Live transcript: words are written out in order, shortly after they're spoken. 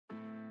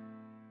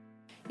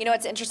You know,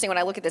 it's interesting when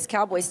I look at this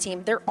Cowboys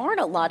team, there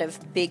aren't a lot of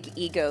big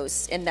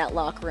egos in that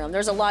locker room.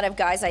 There's a lot of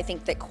guys, I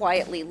think, that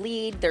quietly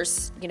lead.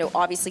 There's, you know,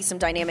 obviously some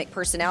dynamic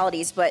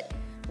personalities, but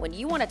when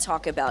you want to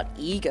talk about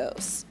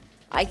egos,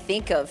 I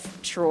think of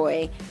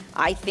Troy.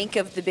 I think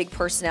of the big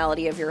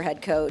personality of your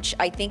head coach.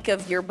 I think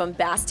of your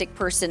bombastic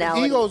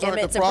personality. Egos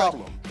aren't the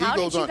problem. How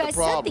did you guys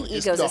set the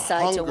egos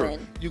aside to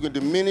win? You can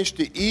diminish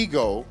the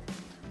ego,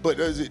 but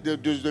does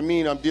it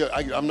mean I'm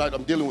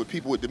dealing with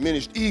people with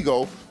diminished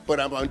ego, but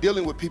I'm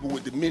dealing with people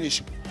with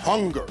diminished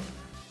hunger.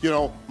 You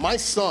know, my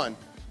son,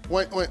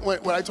 when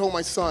I told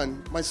my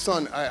son,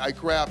 I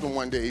grabbed him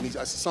one day and I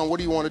said, son, what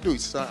do you want to do? He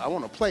said, I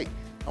want to play.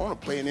 I want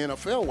to play in the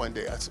NFL one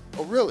day. I said,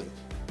 oh, really?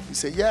 He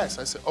said, yes.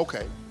 I said,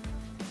 okay,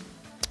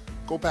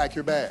 go pack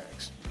your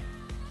bags.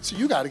 So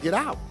you got to get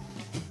out.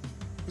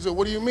 He said,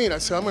 what do you mean? I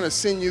said, I'm going to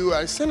send you,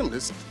 I sent him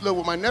to live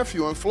with my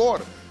nephew in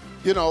Florida,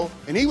 you know,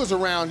 and he was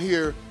around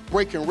here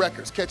breaking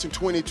records, catching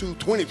 22,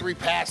 23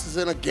 passes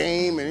in a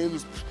game,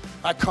 and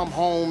I come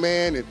home,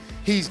 man, and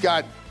he's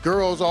got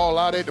girls all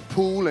out at the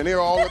pool, and they're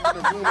all up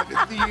in the room at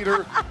the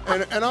theater,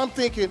 and I'm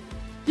thinking,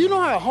 you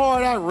know how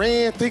hard I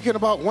ran thinking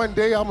about one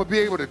day I'm going to be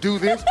able to do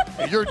this,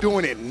 and you're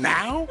doing it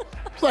now?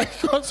 Like,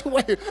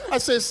 I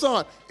said,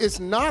 son, it's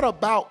not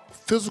about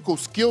physical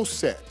skill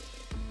set.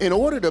 In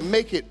order to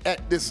make it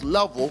at this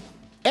level,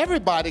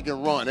 everybody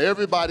can run,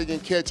 everybody can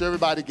catch,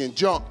 everybody can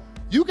jump.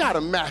 You got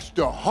to match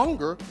the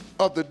hunger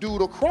of the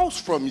dude across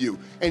from you.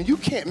 And you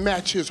can't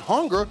match his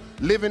hunger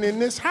living in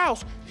this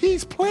house.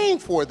 He's playing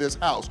for this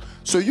house.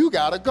 So you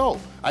got to go.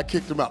 I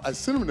kicked him out. I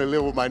sent him to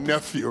live with my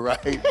nephew, right?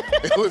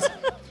 It was,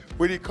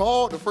 when he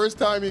called, the first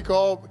time he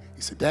called,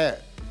 he said,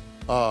 Dad,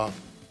 I'm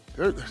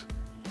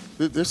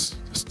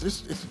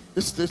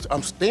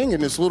staying in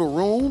this little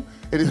room,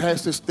 and it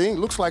has this thing,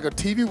 looks like a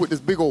TV with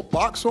this big old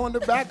box on the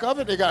back of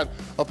it. They got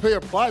a pair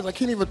of pliers. I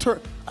can't even turn.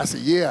 I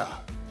said, yeah,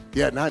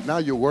 now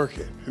you're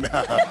working.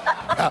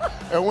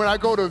 And when I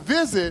go to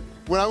visit,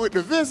 when I went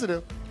to visit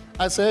him,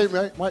 I say,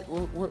 hey, Mike,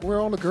 where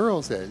are all the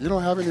girls at? You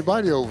don't have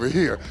anybody over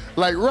here.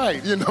 Like,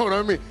 right, you know what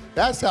I mean?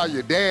 That's how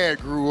your dad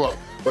grew up.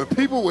 When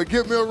people would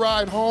give me a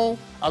ride home,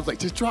 I was like,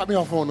 just drop me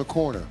off on the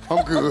corner.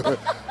 I'm good.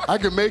 I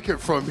can make it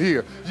from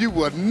here. You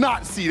will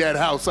not see that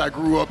house I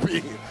grew up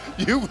in.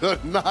 You will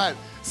not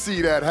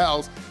see that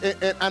house.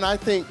 And I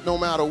think no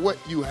matter what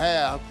you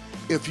have,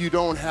 if you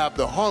don't have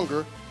the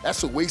hunger,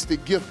 that's a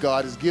wasted gift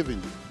God has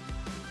given you.